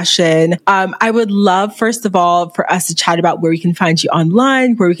wrap-up session. I would love, first of all, for us to chat about where we can find you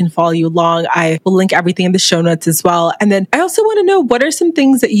online, where we can follow you along. I will link everything in the show notes as well. And then I also want to know, what are some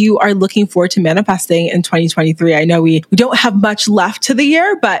things that you are looking forward to manifesting in 2023? I know we don't have much left to the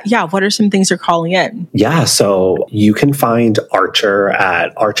year, but yeah, what are some things you're calling in? Yeah, so you can find Archer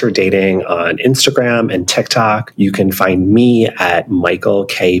at Archer Dating on Instagram and TikTok. You can find me at Michael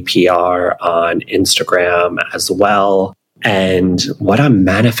KPR on Instagram as well. And what I'm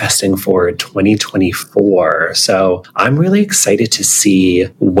manifesting for 2024. So I'm really excited to see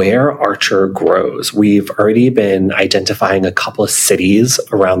where Archer grows. We've already been identifying a couple of cities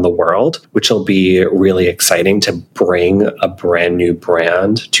around the world, which will be really exciting to bring a brand new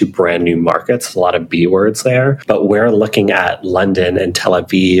brand to brand new markets. A lot of B words there, but we're looking at London and Tel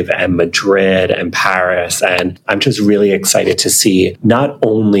Aviv and Madrid and Paris. And I'm just really excited to see not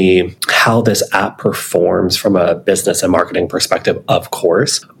only how this app performs from a business and marketing perspective, of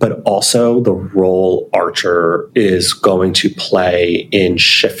course, but also the role Archer is going to play in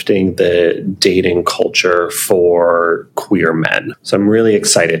shifting the dating culture for queer men. So I'm really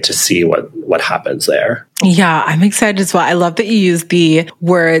excited to see what happens there. Yeah, I'm excited as well. I love that you use the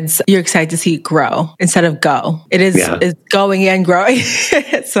words you're excited to see grow instead of go. It is going and growing.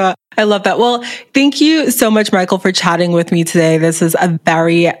 So I love that. Well, thank you so much, Michael, for chatting with me today. This is a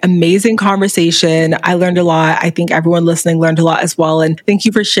very amazing conversation. I learned a lot. I think everyone listening learned a lot as well. And thank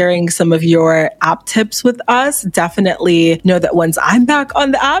you for sharing some of your app tips with us. Definitely know that once I'm back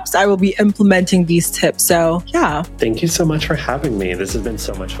on the apps, I will be implementing these tips. So yeah. Thank you so much for having me. This has been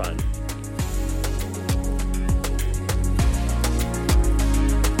so much fun.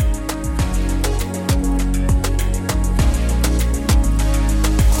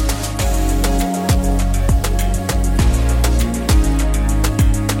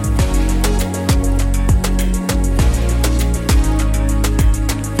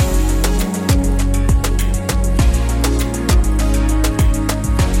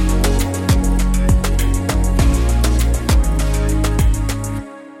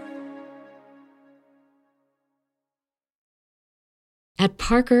 At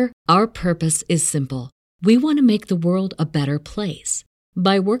Parker, our purpose is simple. We want to make the world a better place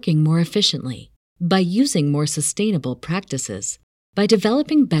by working more efficiently, by using more sustainable practices, by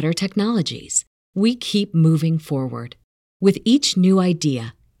developing better technologies. We keep moving forward. With each new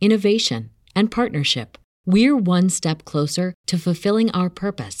idea, innovation, and partnership, we're one step closer to fulfilling our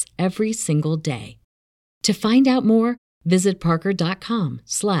purpose every single day. To find out more, visit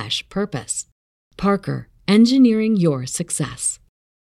parker.com/purpose. Parker, engineering your success.